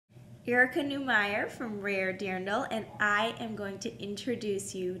Erica Newmeyer from Rare Dirndl, and I am going to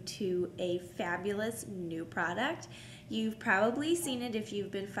introduce you to a fabulous new product. You've probably seen it if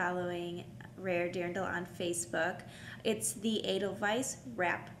you've been following Rare Dirndl on Facebook. It's the Edelweiss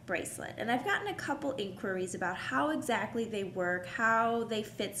wrap bracelet, and I've gotten a couple inquiries about how exactly they work, how they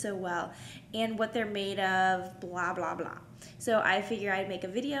fit so well, and what they're made of, blah blah blah. So I figure I'd make a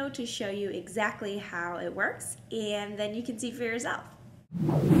video to show you exactly how it works, and then you can see for yourself.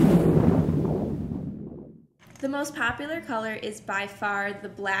 The most popular color is by far the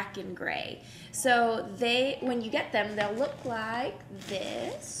black and gray. So when you get them, they'll look like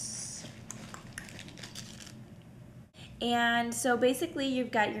this. And so basically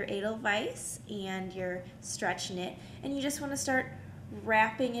you've got your Edelweiss and your stretch knit, and you just want to start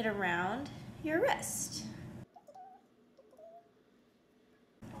wrapping it around your wrist.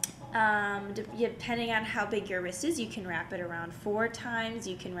 Depending on how big your wrist is, you can wrap it around 4 times,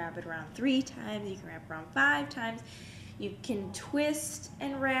 you can wrap it around 3 times, you can wrap it around 5 times. You can twist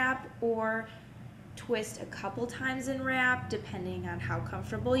and wrap or twist a couple times and wrap, depending on how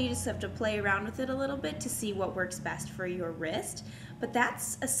comfortable. You just have to play around with it a little bit to see what works best for your wrist. But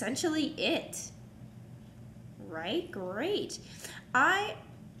that's essentially it. Right? Great. I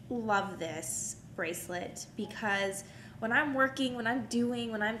love this bracelet because when I'm working, when I'm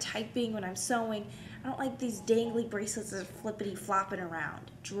doing, when I'm typing, when I'm sewing, I don't like these dangly bracelets that are flippity flopping around.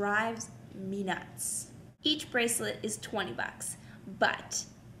 Drives me nuts. Each bracelet is 20 bucks, but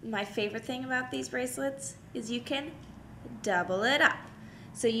my favorite thing about these bracelets is you can double it up.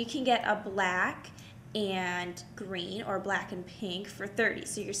 So you can get a black and green or black and pink for 30,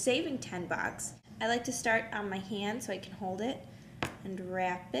 so you're saving 10 bucks. I like to start on my hand so I can hold it and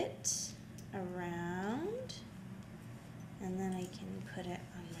wrap it around. And then I can put it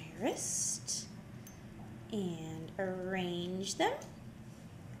on my wrist and arrange them.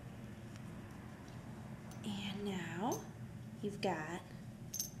 And now you've got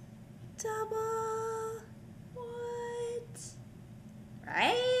double, what?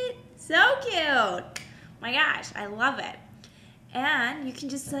 Right? So cute. My gosh, I love it. And you can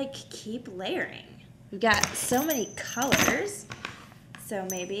just like keep layering. We've got so many colors. So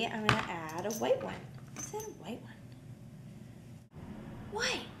maybe I'm gonna add a white one. Is that a white one?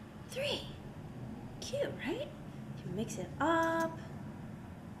 White, 3. Cute, right? You can mix it up.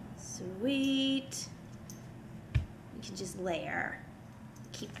 Sweet. You can just layer.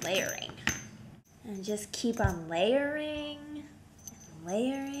 Keep layering. And just keep on layering, and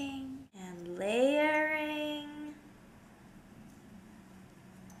layering, and layering,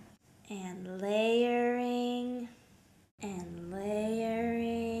 and layering, and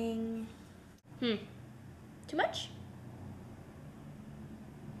layering. Too much?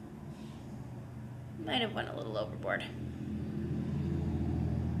 Might have went a little overboard.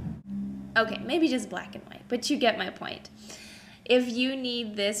 Okay, maybe just black and white, but you get my point. If you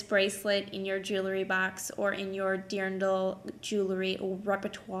need this bracelet in your jewelry box or in your Dirndl jewelry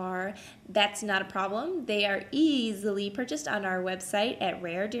repertoire, that's not a problem. They are easily purchased on our website at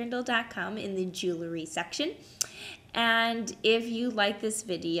raredirndl.com in the jewelry section. And if you like this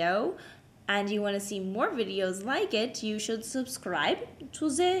video and you want to see more videos like it, you should subscribe to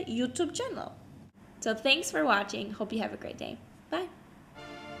the YouTube channel. So thanks for watching. Hope you have a great day. Bye.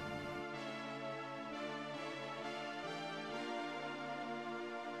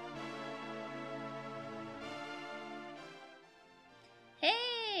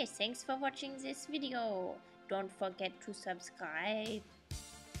 Hey, thanks for watching this video. Don't forget to subscribe.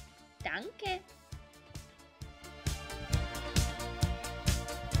 Danke.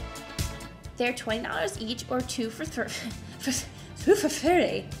 They're $20 each or 2 for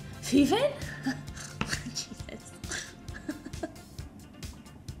 30. Even?